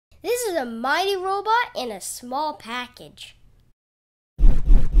This is a mighty robot in a small package.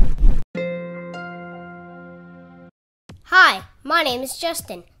 Hi, my name is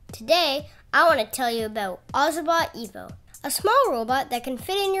Justin. Today, I want to tell you about Ozobot Evo, a small robot that can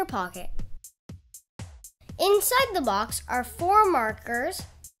fit in your pocket. Inside the box are 4 markers,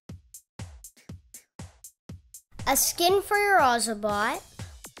 a skin for your Ozobot,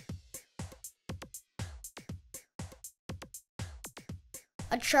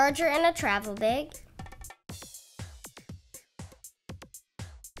 a charger and a travel bag,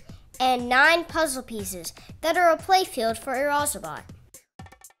 and 9 puzzle pieces that are a playfield for your Ozobot.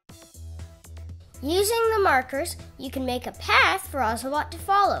 Using the markers, you can make a path for Ozobot to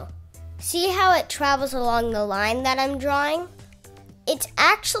follow. See how it travels along the line that I'm drawing? It's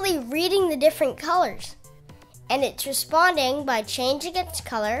actually reading the different colors, and it's responding by changing its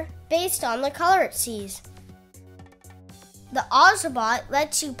color based on the color it sees. The Ozobot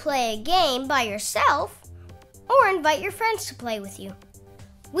lets you play a game by yourself or invite your friends to play with you.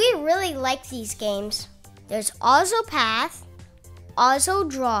 We really like these games. There's Ozopath,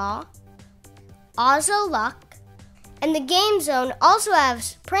 Ozodraw, Ozoluck, and the Game Zone also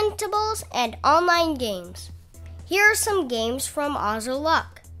has printables and online games. Here are some games from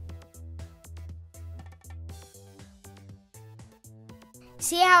Ozoluck.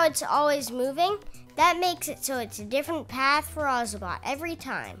 See how it's always moving? That makes it so it's a different path for Ozobot every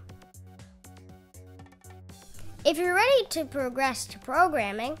time. If you're ready to progress to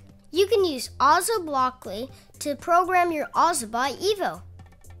programming, you can use Ozoblockly to program your Ozobot Evo.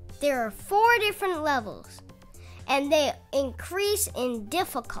 There are 4 different levels, and they increase in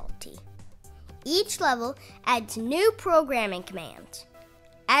difficulty. Each level adds new programming commands.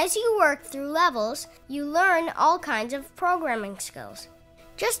 As you work through levels, you learn all kinds of programming skills.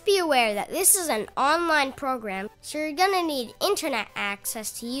 Just be aware that this is an online program, so you're going to need internet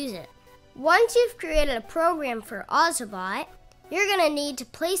access to use it. Once you've created a program for Ozobot, you're going to need to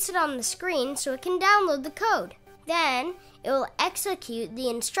place it on the screen so it can download the code. Then, it will execute the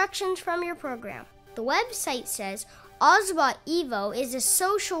instructions from your program. The website says Ozobot Evo is a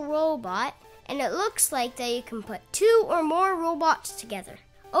social robot, and it looks like that you can put 2 or more robots together.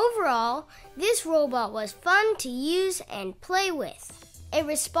 Overall, this robot was fun to use and play with. It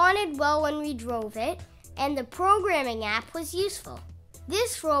responded well when we drove it, and the programming app was useful.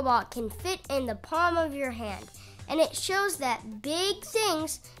 This robot can fit in the palm of your hand, and it shows that big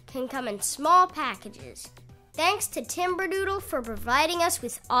things can come in small packages. Thanks to Timberdoodle for providing us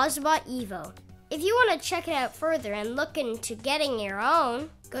with Ozobot Evo. If you want to check it out further and look into getting your own,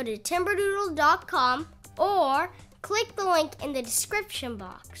 go to timberdoodle.com or click the link in the description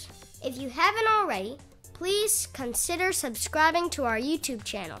box. If you haven't already, please consider subscribing to our YouTube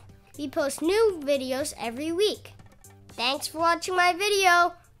channel. We post new videos every week. Thanks for watching my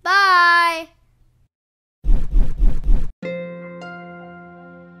video. Bye!